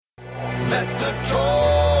Let the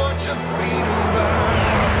torch of freedom burn.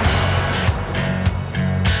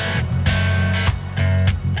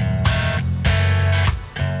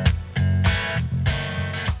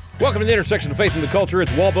 Welcome to the intersection of faith and the culture.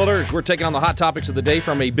 It's Wall Builders. We're taking on the hot topics of the day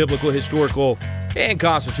from a biblical, historical, and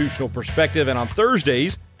constitutional perspective. And on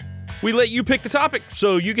Thursdays, we let you pick the topic.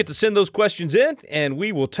 So you get to send those questions in, and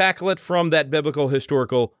we will tackle it from that biblical,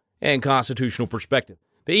 historical, and constitutional perspective.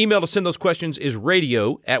 The email to send those questions is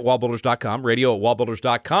radio@wallbuilders.com,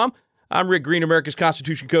 radio@wallbuilders.com. I'm Rick Green, America's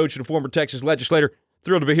Constitution coach and a former Texas legislator.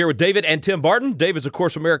 Thrilled to be here with David and Tim Barton. David's, of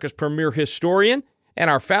course, America's premier historian and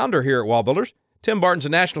our founder here at Wall Builders. Tim Barton's a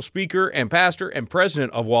national speaker and pastor and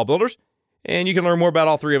president of Wall Builders. And you can learn more about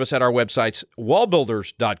all three of us at our websites,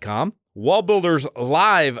 wallbuilders.com,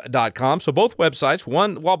 wallbuilderslive.com. So both websites,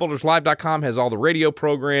 one, wallbuilderslive.com, has all the radio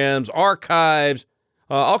programs, archives,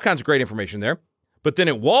 all kinds of great information there. But then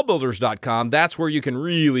at wallbuilders.com, that's where you can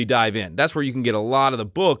really dive in. That's where you can get a lot of the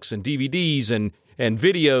books and DVDs and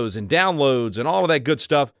videos and downloads and all of that good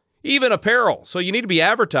stuff, even apparel. So you need to be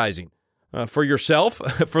advertising for yourself,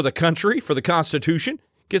 for the country, for the Constitution.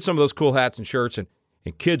 Get some of those cool hats and shirts and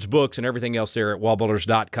kids' books and everything else there at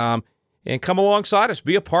wallbuilders.com. And come alongside us.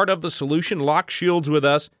 Be a part of the solution. Lock shields with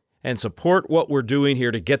us and support what we're doing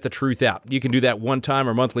here to get the truth out. You can do that one-time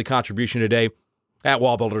or monthly contribution today at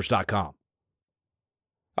wallbuilders.com.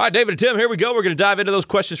 All right, David and Tim, here we go. We're going to dive into those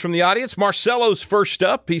questions from the audience. Marcelo's first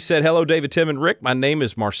up. He said, hello, David, Tim, and Rick. My name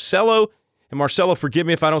is Marcelo. And Marcelo, forgive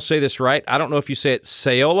me if I don't say this right. I don't know if you say it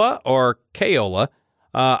Sayola or Kayola.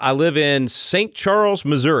 I live in St. Charles,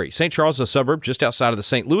 Missouri. St. Charles is a suburb just outside of the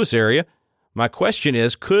St. Louis area. My question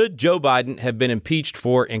is, could Joe Biden have been impeached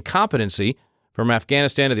for incompetency from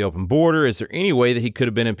Afghanistan to the open border? Is there any way that he could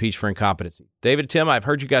have been impeached for incompetency? David and Tim, I've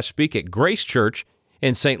heard you guys speak at Grace Church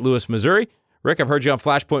in St. Louis, Missouri. Rick, I've heard you on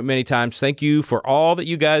Flashpoint many times. Thank you for all that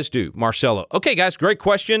you guys do. Marcelo. Okay, guys, great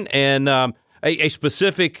question. And a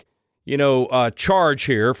specific charge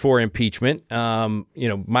here for impeachment.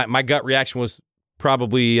 My gut reaction was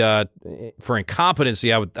probably for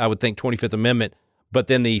incompetency. I would think 25th Amendment, but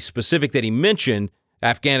then the specific that he mentioned,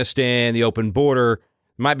 Afghanistan, the open border,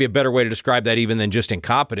 might be a better way to describe that even than just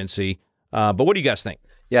incompetency. But what do you guys think?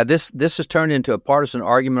 Yeah, this has turned into a partisan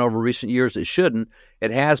argument over recent years. It shouldn't.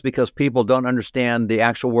 It has, because people don't understand the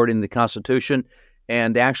actual wording of the Constitution.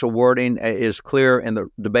 And the actual wording is clear in the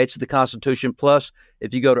debates of the Constitution. Plus,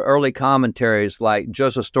 if you go to early commentaries like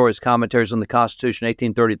Joseph Story's Commentaries on the Constitution,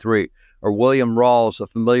 1833, or William Rawls' A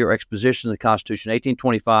Familiar Exposition of the Constitution,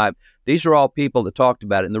 1825, these are all people that talked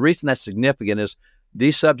about it. And the reason that's significant is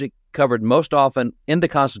the subject covered most often in the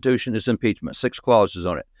Constitution is impeachment, 6 clauses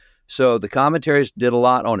on it. So the commentaries did a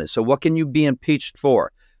lot on it. So what can you be impeached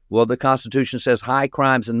for? Well, the Constitution says high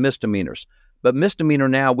crimes and misdemeanors. But misdemeanor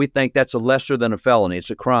now, we think that's a lesser than a felony.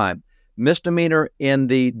 It's a crime. Misdemeanor in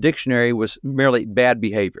the dictionary was merely bad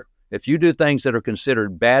behavior. If you do things that are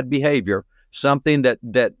considered bad behavior, something that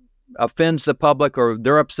offends the public or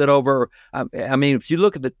they're upset over, I mean, if you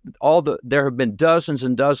look at there have been dozens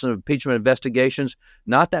and dozens of impeachment investigations,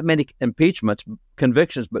 not that many impeachments,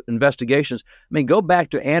 convictions, but investigations. I mean, go back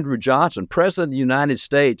to Andrew Johnson, President of the United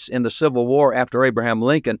States in the Civil War after Abraham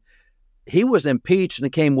Lincoln. He was impeached and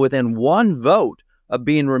came within one vote of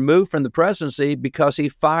being removed from the presidency because he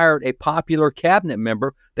fired a popular cabinet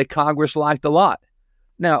member that Congress liked a lot.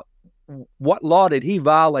 Now, what law did he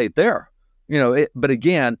violate there? But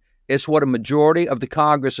again, it's what a majority of the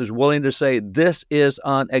Congress is willing to say, this is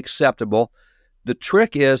unacceptable. The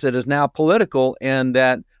trick is it is now political, and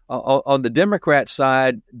that on the Democrat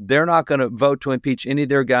side, they're not going to vote to impeach any of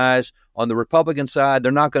their guys. On the Republican side,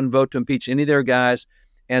 they're not going to vote to impeach any of their guys.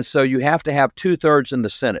 And so you have to have 2/3 in the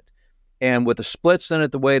Senate. And with the split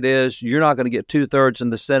Senate the way it is, you're not going to get 2/3 in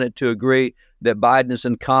the Senate to agree that Biden is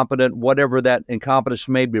incompetent, whatever that incompetence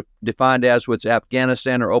may be defined as, whether it's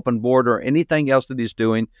Afghanistan or open border or anything else that he's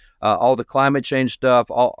doing, all the climate change stuff,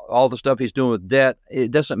 all the stuff he's doing with debt,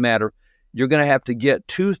 it doesn't matter. You're going to have to get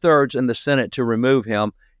 2/3 in the Senate to remove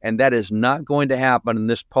him, and that is not going to happen in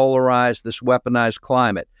this polarized, this weaponized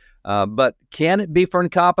climate. But can it be for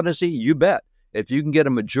incompetency? You bet. If you can get a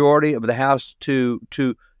majority of the House to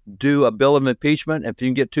do a bill of impeachment, if you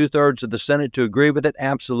can get 2/3 of the Senate to agree with it,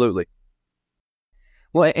 absolutely.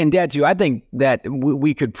 Well, and Dad, too, I think that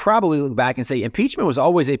we could probably look back and say impeachment was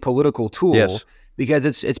always a political tool. Yes. Because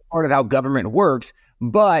it's part of how government works.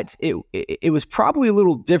 But it was probably a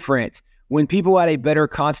little different when people had a better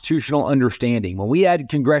constitutional understanding, when we had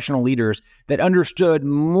congressional leaders that understood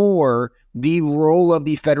more the role of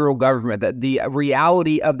the federal government, the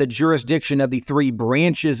reality of the jurisdiction of the 3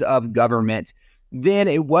 branches of government, then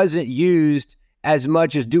it wasn't used as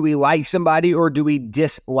much as do we like somebody or do we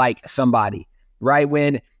dislike somebody, right?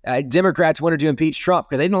 When Democrats wanted to impeach Trump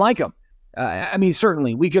because they didn't like him. I mean,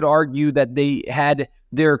 certainly we could argue that they had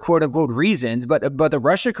their quote unquote reasons, but the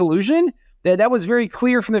Russia collusion, that was very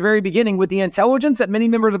clear from the very beginning with the intelligence that many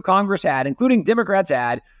members of Congress had, including Democrats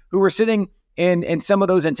had, who were sitting in some of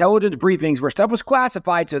those intelligence briefings where stuff was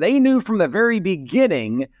classified. So they knew from the very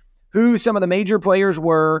beginning who some of the major players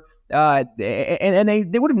were, and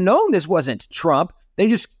they would have known this wasn't Trump. They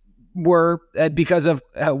just were, because of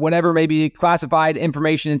whatever maybe classified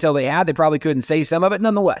information until they had, they probably couldn't say some of it.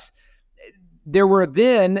 Nonetheless, there were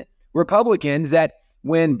then Republicans that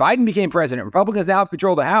when Biden became president, Republicans now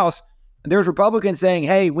control the House. There's Republicans saying,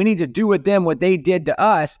 hey, we need to do with them what they did to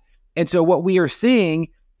us. And so what we are seeing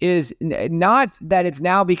is not that it's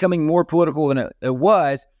now becoming more political than it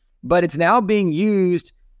was, but it's now being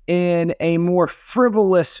used in a more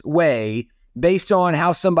frivolous way based on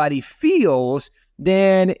how somebody feels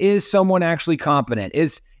than is someone actually competent?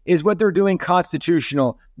 Is what they're doing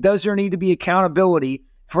constitutional? Does there need to be accountability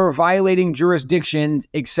for violating jurisdictions,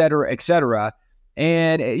 et cetera, et cetera?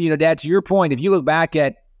 And, Dad, to your point, if you look back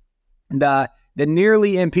at the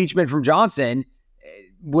nearly impeachment from Johnson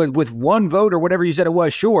with one vote or whatever you said it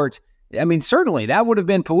was short, I mean, certainly that would have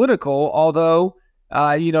been political, although,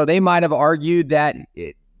 they might have argued that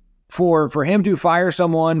for him to fire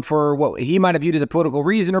someone for what he might have viewed as a political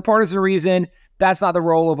reason or partisan reason, that's not the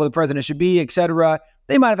role of what the president should be, et cetera.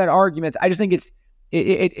 They might have had arguments. I just think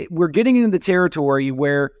we're getting into the territory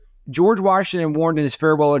where George Washington warned in his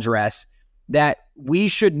farewell address that we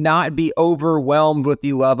should not be overwhelmed with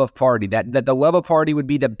the love of party, that the love of party would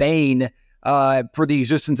be the bane for the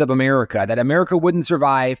existence of America, that America wouldn't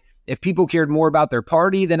survive if people cared more about their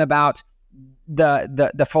party than about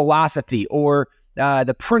the philosophy or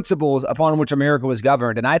the principles upon which America was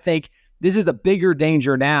governed. And I think this is the bigger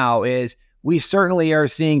danger now is we certainly are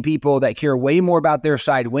seeing people that care way more about their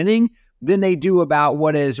side winning than they do about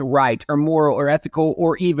what is right or moral or ethical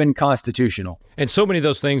or even constitutional. And so many of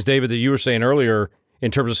those things, David, that you were saying earlier in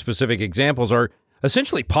terms of specific examples are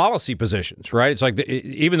essentially policy positions, right? It's like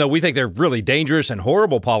even though we think they're really dangerous and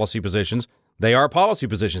horrible policy positions, they are policy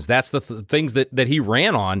positions. That's the things that he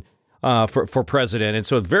ran on for president. And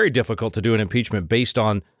so it's very difficult to do an impeachment based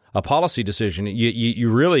on a policy decision. You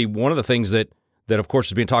really, one of the things that of course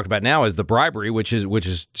is being talked about now is the bribery, which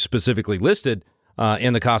is specifically listed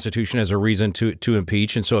in the Constitution as a reason to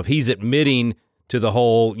impeach. And so if he's admitting to the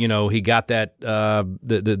whole, he got that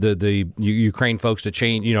the Ukraine folks to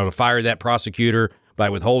change, to fire that prosecutor by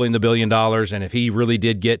withholding the $1 billion, and if he really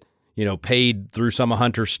did get paid through some of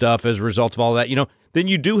Hunter's stuff as a result of all that, then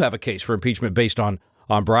you do have a case for impeachment based on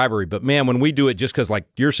bribery. But man, when we do it just because, like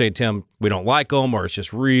you're saying, Tim, we don't like them, or it's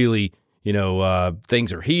just really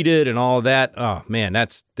things are heated and all of that. Oh man,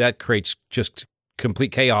 that creates just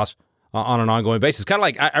complete chaos on an ongoing basis. Kind of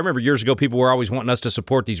like I remember years ago, people were always wanting us to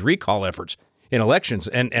support these recall efforts in elections,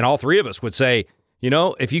 and all three of us would say,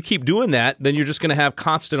 if you keep doing that, then you're just going to have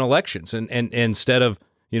constant elections, and instead of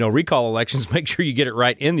recall elections, make sure you get it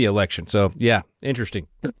right in the election. So yeah, interesting.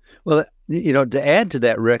 Well, to add to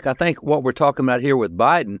that, Rick, I think what we're talking about here with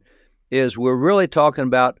Biden is we're really talking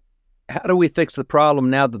about how do we fix the problem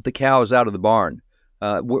now that the cow is out of the barn?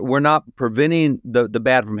 We're not preventing the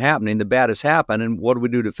bad from happening. The bad has happened, and what do we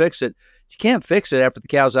do to fix it? You can't fix it after the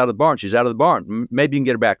cow's out of the barn. She's out of the barn. Maybe you can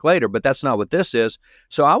get her back later, but that's not what this is.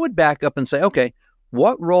 So I would back up and say, okay,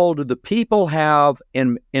 what role do the people have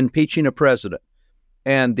in impeaching a president?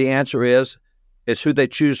 And the answer is, it's who they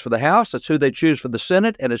choose for the House, it's who they choose for the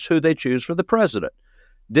Senate, and it's who they choose for the president.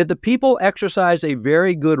 Did the people exercise a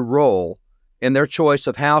very good role in their choice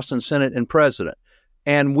of House and Senate and president?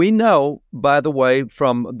 And we know, by the way,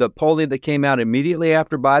 from the polling that came out immediately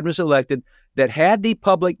after Biden was elected, that had the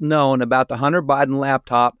public known about the Hunter Biden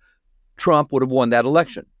laptop, Trump would have won that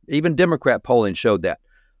election. Even Democrat polling showed that.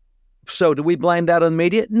 So do we blame that on the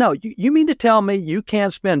media? No. You mean to tell me you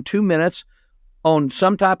can't spend 2 minutes on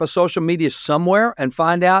some type of social media somewhere and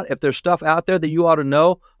find out if there's stuff out there that you ought to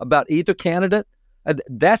know about either candidate?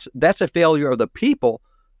 That's a failure of the people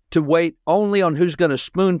to wait only on who's going to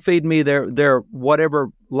spoon feed me their whatever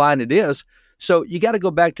line it is. So you got to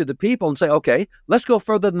go back to the people and say, okay, let's go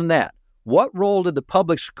further than that. What role did the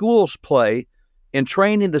public schools play in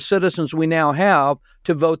training the citizens we now have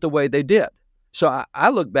to vote the way they did? So I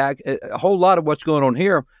look back at a whole lot of what's going on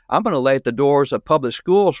here. I'm going to lay at the doors of public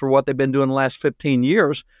schools for what they've been doing the last 15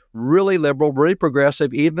 years. Really liberal, really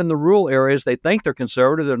progressive. Even in the rural areas, they think they're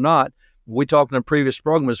conservative. They're not. We talked in a previous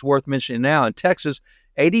program. It's worth mentioning now. In Texas,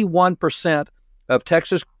 81% of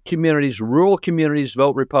Texas communities, rural communities,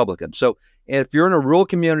 vote Republican. So if you're in a rural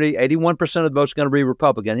community, 81% of the vote's going to be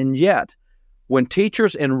Republican. And yet, When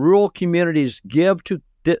teachers in rural communities give to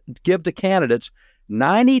candidates,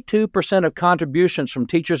 92% of contributions from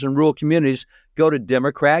teachers in rural communities go to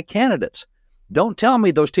Democrat candidates. Don't tell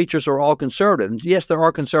me those teachers are all conservative. Yes, there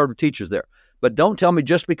are conservative teachers there. But don't tell me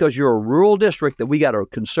just because you're a rural district that we got a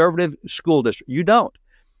conservative school district. You don't.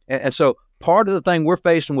 And so part of the thing we're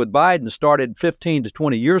facing with Biden started 15 to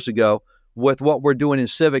 20 years ago with what we're doing in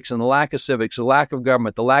civics and the lack of civics, the lack of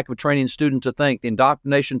government, the lack of training students to think, the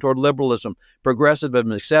indoctrination toward liberalism,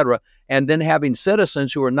 progressivism, et cetera, and then having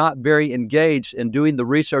citizens who are not very engaged in doing the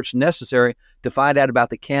research necessary to find out about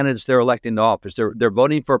the candidates they're electing to office. They're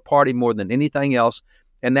voting for a party more than anything else,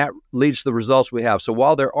 and that leads to the results we have. So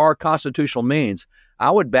while there are constitutional means, I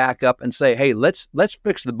would back up and say, hey, let's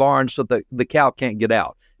fix the barn so that the cow can't get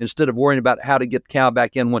out. Instead of worrying about how to get the cow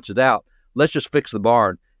back in once it's out, let's just fix the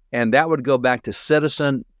barn. And that would go back to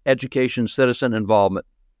citizen education, citizen involvement.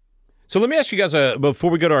 So let me ask you guys,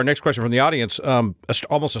 before we go to our next question from the audience,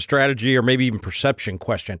 almost a strategy or maybe even perception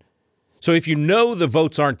question. So if you know the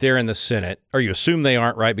votes aren't there in the Senate, or you assume they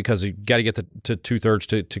aren't, right, because you got to get to two-thirds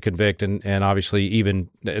to convict, and obviously even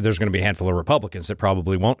there's going to be a handful of Republicans that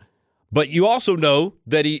probably won't. But you also know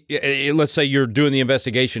that let's say you're doing the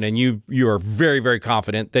investigation and you are very, very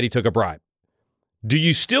confident that he took a bribe. Do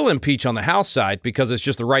you still impeach on the House side because it's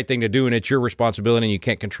just the right thing to do and it's your responsibility and you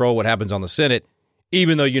can't control what happens on the Senate,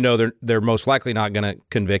 even though you know they're most likely not going to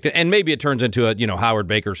convict? And maybe it turns into a Howard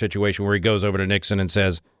Baker situation where he goes over to Nixon and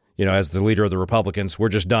says, as the leader of the Republicans, we're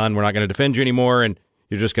just done. We're not going to defend you anymore, and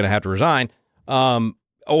you're just going to have to resign.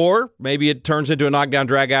 Or maybe it turns into a knockdown,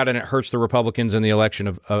 drag out, and it hurts the Republicans in the election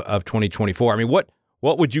of 2024. I mean, what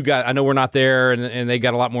would you guys? I know we're not there, and they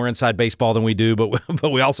got a lot more inside baseball than we do,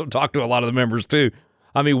 but we also talk to a lot of the members too.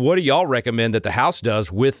 I mean, what do y'all recommend that the House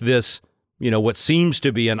does with this? What seems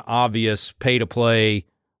to be an obvious pay-to-play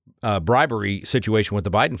bribery situation with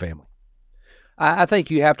the Biden family. I think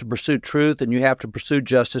you have to pursue truth and you have to pursue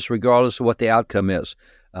justice regardless of what the outcome is.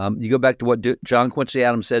 You go back to what John Quincy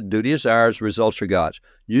Adams said, duty is ours, results are God's.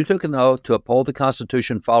 You took an oath to uphold the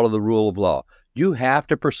Constitution, follow the rule of law. You have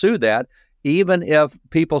to pursue that, even if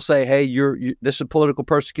people say, hey, this is political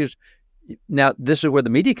persecution. Now, this is where the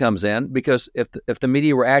media comes in, because if the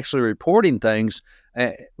media were actually reporting things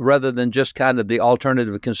rather than just kind of the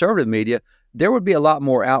alternative conservative media, there would be a lot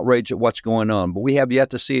more outrage at what's going on. But we have yet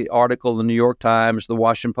to see an article in the New York Times, the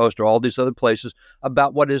Washington Post, or all these other places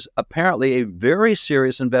about what is apparently a very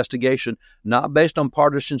serious investigation, not based on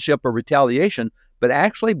partisanship or retaliation, but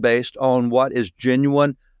actually based on what is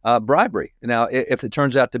genuine bribery. Now, if it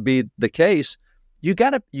turns out to be the case, you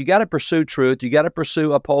got to pursue truth. You got to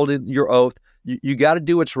pursue upholding your oath. You got to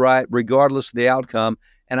do what's right, regardless of the outcome.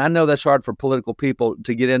 And I know that's hard for political people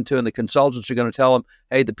to get into, and the consultants are going to tell them,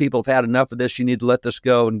 hey, the people have had enough of this. You need to let this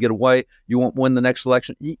go and get away. You won't win the next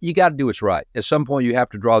election. You got to do what's right. At some point, you have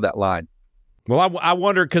to draw that line. Well, I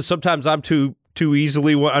wonder, because sometimes I'm too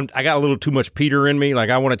easily. I got a little too much Peter in me. Like,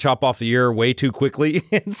 I want to chop off the ear way too quickly.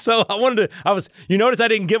 And so you notice I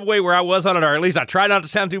didn't give away where I was on it, or at least I try not to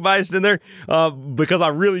sound too biased in there, because I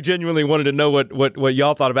really genuinely wanted to know what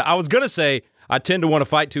y'all thought about it. I was going to say I tend to want to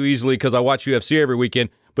fight too easily because I watch UFC every weekend.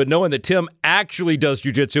 But knowing that Tim actually does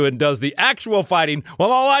jiu-jitsu and does the actual fighting,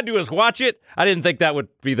 well, all I do is watch it, I didn't think that would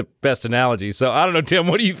be the best analogy. So I don't know, Tim,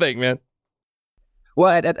 what do you think, man?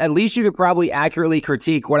 Well, at least you could probably accurately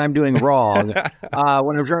critique what I'm doing wrong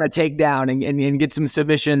when I'm trying to take down and get some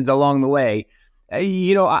submissions along the way. I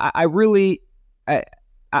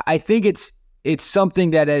think it's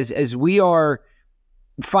something that as we are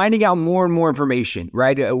finding out more and more information,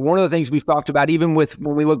 right? One of the things we've talked about, even when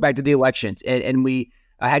we look back to the elections, and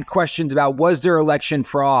I had questions about, was there election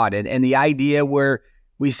fraud? And the idea where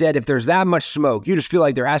we said, if there's that much smoke, you just feel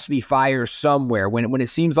like there has to be fire somewhere, when it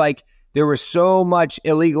seems like there was so much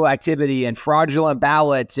illegal activity and fraudulent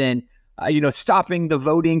ballots and, stopping the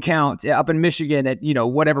voting count up in Michigan at,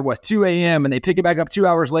 whatever it was, 2 a.m. and they pick it back up 2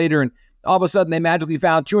 hours later. And all of a sudden they magically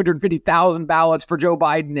found 250,000 ballots for Joe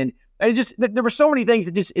Biden. And there were so many things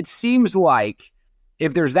that it seems like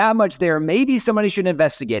if there's that much there, maybe somebody should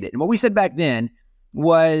investigate it. And what we said back then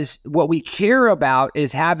was what we care about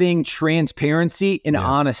is having transparency and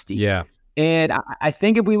honesty. Yeah. And I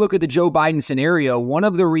think if we look at the Joe Biden scenario, one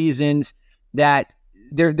of the reasons that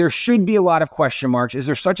there should be a lot of question marks is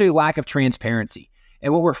there's such a lack of transparency.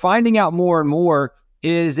 And what we're finding out more and more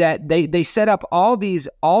is that they set up all these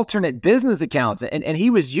alternate business accounts, and he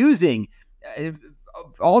was using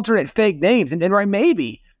alternate fake names. And right,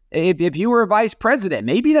 maybe if you were a vice president,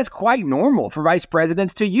 maybe that's quite normal for vice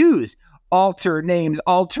presidents to use alter names,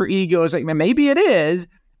 alter egos. Like, maybe it is,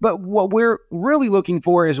 but what we're really looking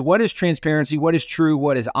for is what is transparency, what is true,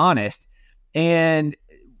 what is honest. And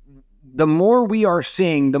the more we are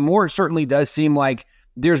seeing, the more it certainly does seem like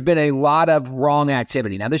there's been a lot of wrong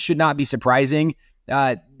activity. Now, this should not be surprising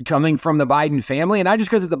coming from the Biden family, and not just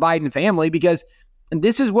because it's the Biden family, because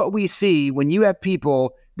this is what we see when you have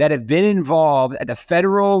people that have been involved at the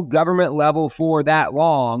federal government level for that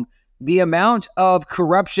long. The amount of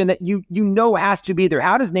corruption that you know has to be there.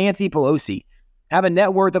 How does Nancy Pelosi have a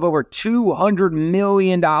net worth of over $200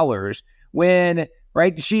 million when,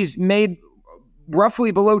 right, she's made roughly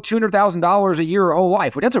below $200,000 a year her whole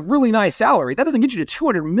life, which that's a really nice salary. That doesn't get you to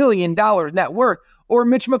 $200 million net worth. Or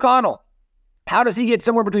Mitch McConnell. How does he get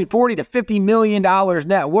somewhere between $40 to $50 million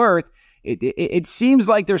net worth? It seems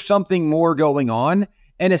like there's something more going on.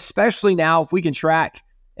 And especially now, if we can track,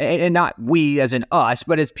 and not we as in us,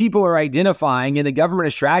 but as people are identifying and the government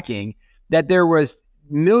is tracking that there was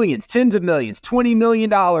millions, tens of millions, $20 million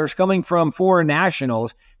coming from foreign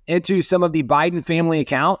nationals into some of the Biden family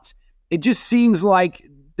accounts. It just seems like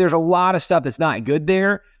there's a lot of stuff that's not good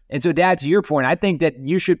there. And so, Dad, to your point, I think that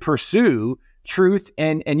you should pursue truth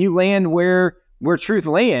and you land where truth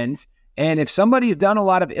lands. And if somebody's done a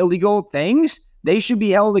lot of illegal things, they should be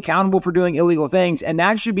held accountable for doing illegal things. And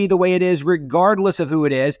that should be the way it is, regardless of who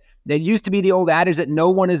it is. That used to be the old adage that no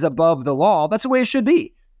one is above the law. That's the way it should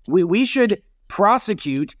be. We should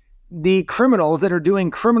prosecute the criminals that are doing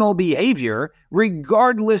criminal behavior,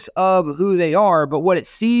 regardless of who they are. But what it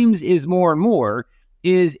seems is more and more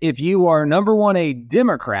is if you are, number one, a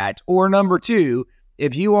Democrat, or number two,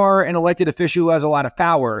 if you are an elected official who has a lot of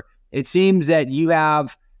power, it seems that you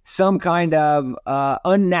have some kind of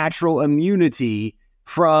unnatural immunity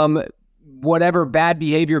from whatever bad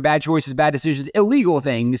behavior, bad choices, bad decisions, illegal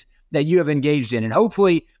things that you have engaged in. And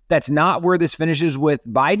hopefully that's not where this finishes with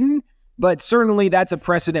Biden, but certainly that's a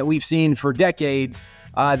precedent we've seen for decades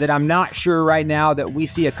that I'm not sure right now that we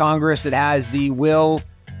see a Congress that has the will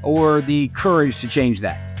or the courage to change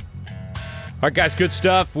that. All right, guys, good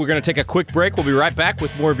stuff. We're going to take a quick break. We'll be right back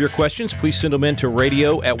with more of your questions. Please send them in to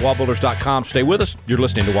radio@wallbuilders.com. Stay with us. You're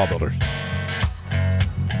listening to Wall Builders.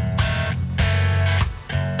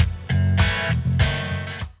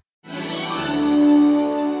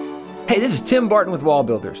 Hey, this is Tim Barton with Wall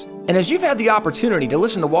Builders. And as you've had the opportunity to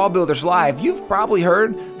listen to Wall Builders Live, you've probably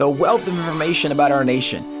heard the wealth of information about our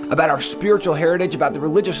nation, about our spiritual heritage, about the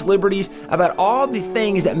religious liberties, about all the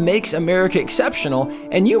things that makes America exceptional.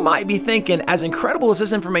 And you might be thinking, as incredible as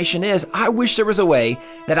this information is, I wish there was a way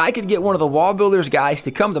that I could get one of the Wall Builders guys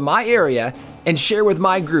to come to my area and share with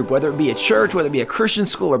my group, whether it be a church, whether it be a Christian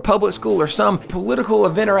school or public school or some political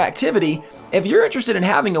event or activity. If you're interested in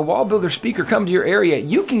having a Wall Builder speaker come to your area,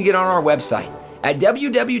 you can get on our website at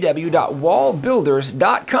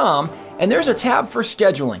www.wallbuilders.com, and there's a tab for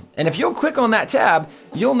scheduling. And if you'll click on that tab,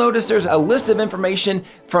 you'll notice there's a list of information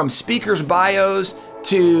from speakers' bios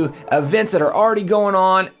to events that are already going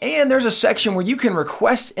on, and there's a section where you can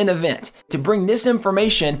request an event to bring this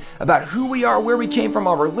information about who we are, where we came from,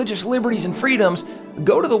 our religious liberties and freedoms.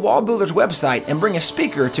 Go to the Wall Builders website and bring a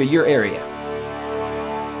speaker to your area.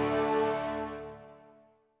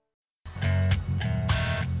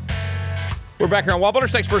 We're back here on Wall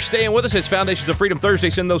Builders. Thanks for staying with us. It's Foundations of Freedom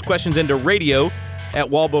Thursday. Send those questions into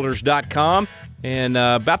radio@wallbuilders.com. And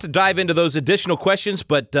about to dive into those additional questions,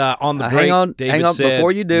 but on the break, David said,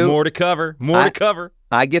 before you do, more to cover.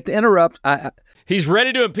 I get to interrupt. He's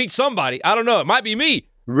ready to impeach somebody. I don't know. It might be me.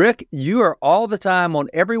 Rick, you are all the time on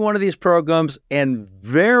every one of these programs, and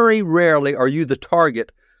very rarely are you the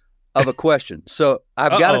target of a question. So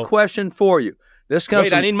I've got a question for you. This comes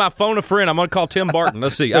Wait, I need my phone a friend. I'm going to call Tim Barton.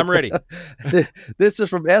 Let's see. I'm ready. This is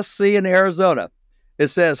from SC in Arizona. It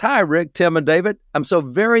says, "Hi, Rick, Tim, and David. I'm so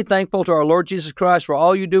very thankful to our Lord Jesus Christ for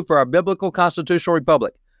all you do for our biblical constitutional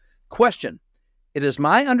republic. Question. It is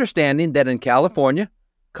my understanding that in California,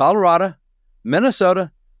 Colorado,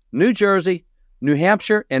 Minnesota, New Jersey, New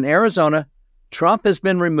Hampshire, and Arizona, Trump has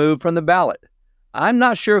been removed from the ballot. I'm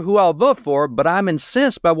not sure who I'll vote for, but I'm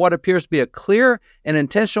incensed by what appears to be a clear and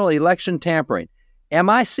intentional election tampering. Am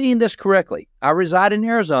I seeing this correctly? I reside in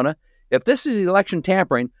Arizona. If this is election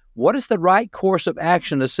tampering, what is the right course of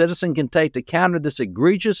action a citizen can take to counter this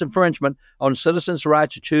egregious infringement on citizens' right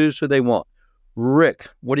to choose who they want?" Rick,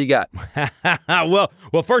 what do you got? Well,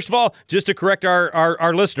 first of all, just to correct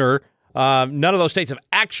our listener, none of those states have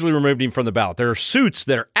actually removed him from the ballot. There are suits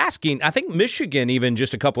that are asking. I think Michigan, even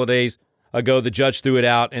just a couple of days ago, the judge threw it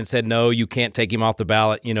out and said, no, you can't take him off the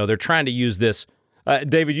ballot. You know, they're trying to use this.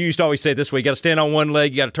 David, you used to always say it this way. You got to stand on one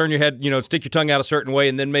leg. You got to turn your head, stick your tongue out a certain way,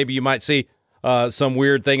 and then maybe you might see some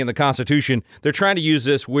weird thing in the Constitution. They're trying to use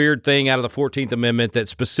this weird thing out of the 14th Amendment that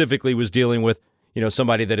specifically was dealing with,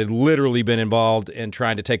 somebody that had literally been involved in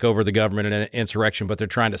trying to take over the government in an insurrection, but they're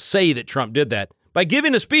trying to say that Trump did that. by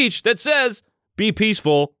giving a speech that says, be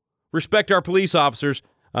peaceful, respect our police officers,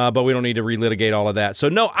 but we don't need to relitigate all of that. So,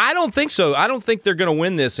 no, I don't think so. I don't think they're going to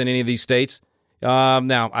win this in any of these states.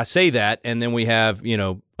 Now, I say that, and then we have,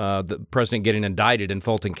 the president getting indicted in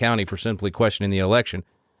Fulton County for simply questioning the election.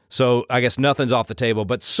 So I guess nothing's off the table.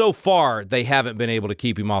 But so far, they haven't been able to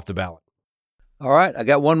keep him off the ballot. All right, I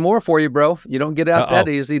got one more for you, bro. You don't get out that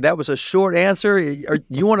easy. That was a short answer.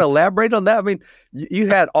 You want to elaborate on that? I mean, you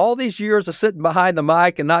had all these years of sitting behind the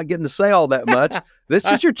mic and not getting to say all that much. This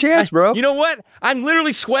is your chance, bro. You know what? I'm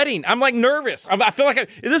literally sweating. I'm like nervous. I feel like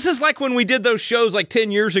this is like when we did those shows like 10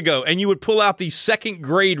 years ago, and you would pull out the second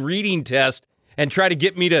grade reading test and try to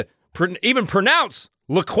get me to even pronounce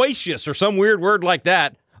loquacious or some weird word like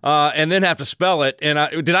that, and then have to spell it.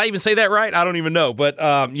 And did I even say that right? I don't even know. But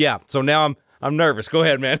yeah, so now I'm nervous. Go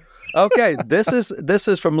ahead, man. Okay, this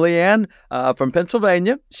is from Leanne from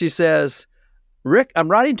Pennsylvania. She says, Rick, I'm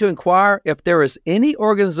writing to inquire if there is any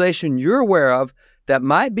organization you're aware of that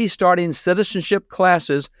might be starting citizenship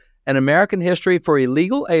classes and American history for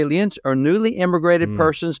illegal aliens or newly immigrated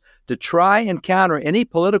persons to try and counter any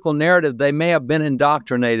political narrative they may have been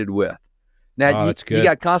indoctrinated with. Now, you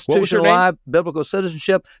got Constitutional Live, Biblical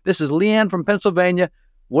Citizenship. This is Leanne from Pennsylvania.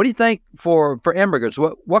 What do you think for immigrants?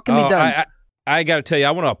 What can be done? I got to tell you,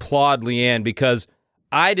 I want to applaud Leanne because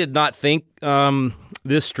I did not think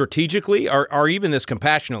this strategically or even this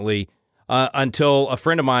compassionately until a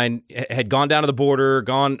friend of mine had gone down to the border,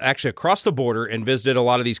 gone actually across the border and visited a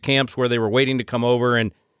lot of these camps where they were waiting to come over.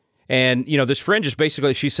 And this friend just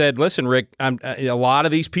basically, she said, listen, Rick, a lot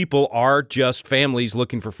of these people are just families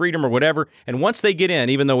looking for freedom or whatever. And once they get in,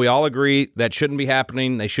 even though we all agree that shouldn't be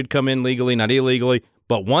happening, they should come in legally, not illegally.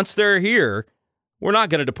 But once they're here, we're not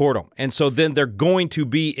going to deport them. And so then they're going to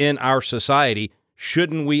be in our society.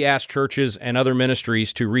 Shouldn't we ask churches and other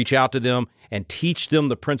ministries to reach out to them and teach them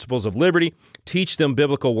the principles of liberty, teach them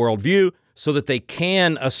biblical worldview so that they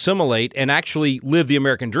can assimilate and actually live the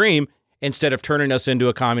American dream instead of turning us into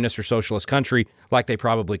a communist or socialist country like they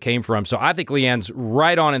probably came from? So I think Leanne's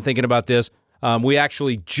right on in thinking about this. We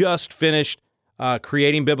actually just finished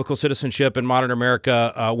creating Biblical Citizenship in Modern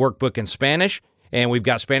America workbook in Spanish. And we've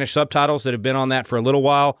got Spanish subtitles that have been on that for a little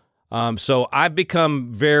while. So I've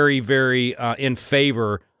become very, very in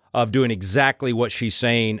favor of doing exactly what she's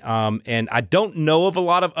saying. And I don't know of a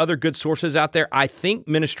lot of other good sources out there. I think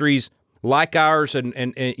ministries like ours and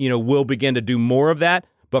will begin to do more of that.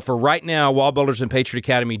 But for right now, Wall Builders and Patriot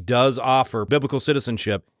Academy does offer Biblical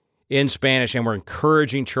Citizenship in Spanish, and we're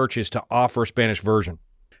encouraging churches to offer a Spanish version.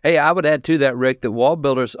 Hey, I would add to that, Rick, that Wall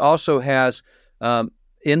Builders also has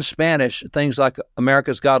in Spanish, things like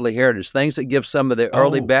America's Godly Heritage, things that give some of the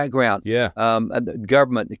early background,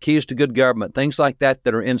 government, the keys to good government, things like that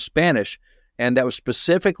are in Spanish, and that was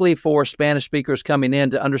specifically for Spanish speakers coming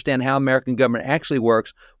in to understand how American government actually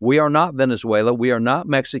works. We are not Venezuela. We are not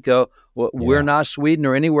Mexico. We're not Sweden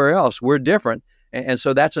or anywhere else. We're different, and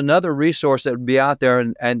so that's another resource that would be out there,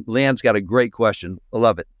 and Leanne's got a great question. I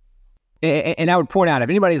love it. And I would point out, if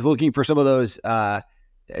anybody's looking for some of those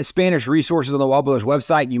Spanish resources on the Wall Builders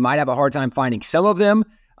website, you might have a hard time finding some of them.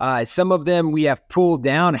 Some of them we have pulled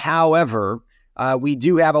down. However, we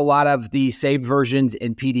do have a lot of the saved versions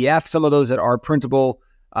in PDF, some of those that are printable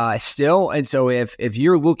still. And so if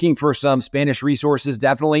you're looking for some Spanish resources,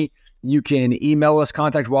 definitely you can email us,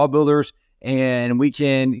 contact Wall Builders, and we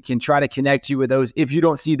can try to connect you with those if you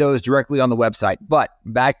don't see those directly on the website. But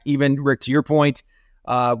back even, Rick, to your point,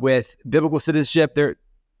 with Biblical Citizenship,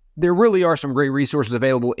 there really are some great resources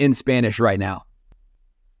available in Spanish right now.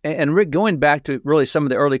 And Rick, going back to really some of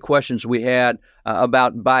the early questions we had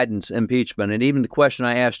about Biden's impeachment, and even the question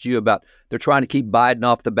I asked you about they're trying to keep Biden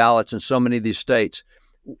off the ballots in so many of these states.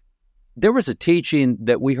 There was a teaching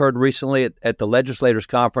that we heard recently at the legislators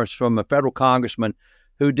conference from a federal congressman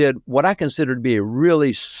who did what I consider to be a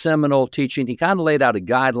really seminal teaching. He kind of laid out a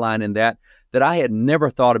guideline in that I had never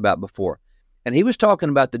thought about before. And he was talking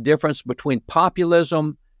about the difference between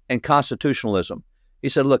populism and constitutionalism. He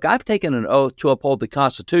said, look, I've taken an oath to uphold the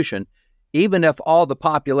Constitution. Even if all the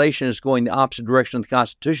population is going the opposite direction of the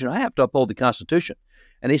Constitution, I have to uphold the Constitution.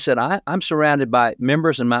 And he said, I'm surrounded by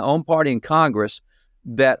members in my own party in Congress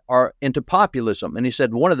that are into populism. And he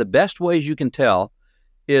said, one of the best ways you can tell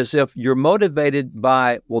is if you're motivated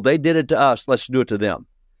by, well, they did it to us, let's do it to them.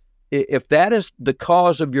 If that is the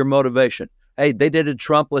cause of your motivation, hey, they did it to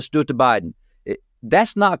Trump, let's do it to Biden.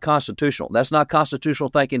 That's not constitutional. That's not constitutional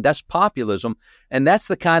thinking. That's populism. And that's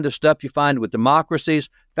the kind of stuff you find with democracies.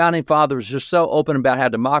 Founding fathers are so open about how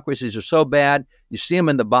democracies are so bad. You see them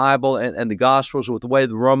in the Bible and the Gospels with the way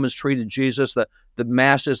the Romans treated Jesus, the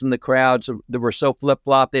masses and the crowds that were so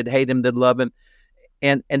flip-flop, they'd hate him, they'd love him.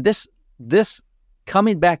 And this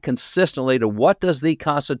coming back consistently to what does the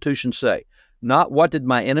Constitution say? Not what did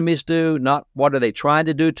my enemies do, not what are they trying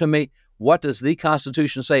to do to me. What does the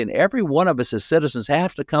Constitution say? And every one of us as citizens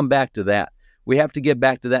have to come back to that. We have to get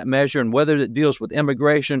back to that measure, and whether it deals with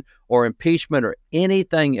immigration or impeachment or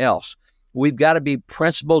anything else, we've got to be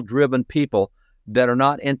principle-driven people that are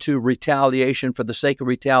not into retaliation for the sake of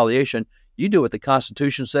retaliation. You do what the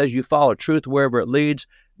Constitution says. You follow truth wherever it leads.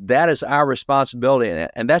 That is our responsibility.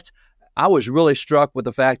 And that's, I was really struck with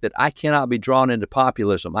the fact that I cannot be drawn into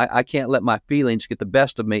populism. I can't let my feelings get the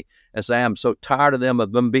best of me and say, I'm so tired of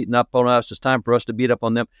them beating up on us. It's time for us to beat up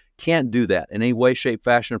on them. Can't do that in any way, shape,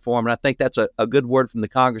 fashion, or form. And I think that's a good word from the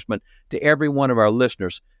congressman to every one of our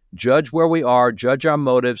listeners. Judge where we are, judge our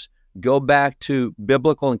motives, go back to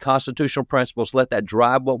biblical and constitutional principles. Let that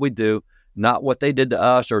drive what we do, not what they did to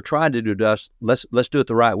us or trying to do to us. Let's do it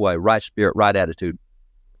the right way, right spirit, right attitude.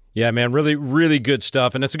 Yeah, man, really, really good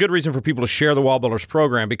stuff. And it's a good reason for people to share the Wall Builders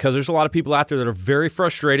program, because there's a lot of people out there that are very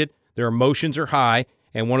frustrated. Their emotions are high.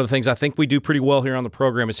 And one of the things I think we do pretty well here on the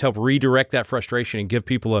program is help redirect that frustration and give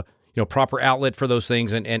people a proper outlet for those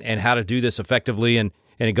things and how to do this effectively. And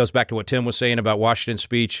it goes back to what Tim was saying about Washington's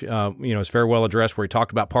speech, his farewell address, where he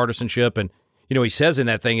talked about partisanship. And, he says in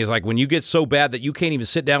that thing is like, when you get so bad that you can't even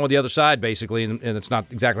sit down with the other side, basically, and it's not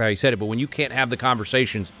exactly how he said it, but when you can't have the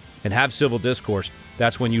conversations and have civil discourse,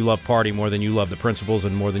 that's when you love party more than you love the principles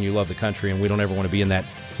and more than you love the country, and we don't ever want to be in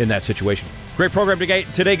that situation. Great program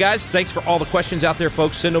today, guys. Thanks for all the questions out there,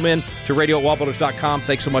 folks. Send them in to radio@wallbuilders.com.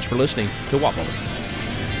 Thanks so much for listening to Wall Builders.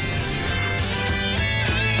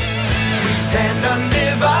 We stand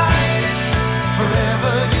undivided,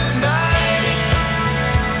 forever united.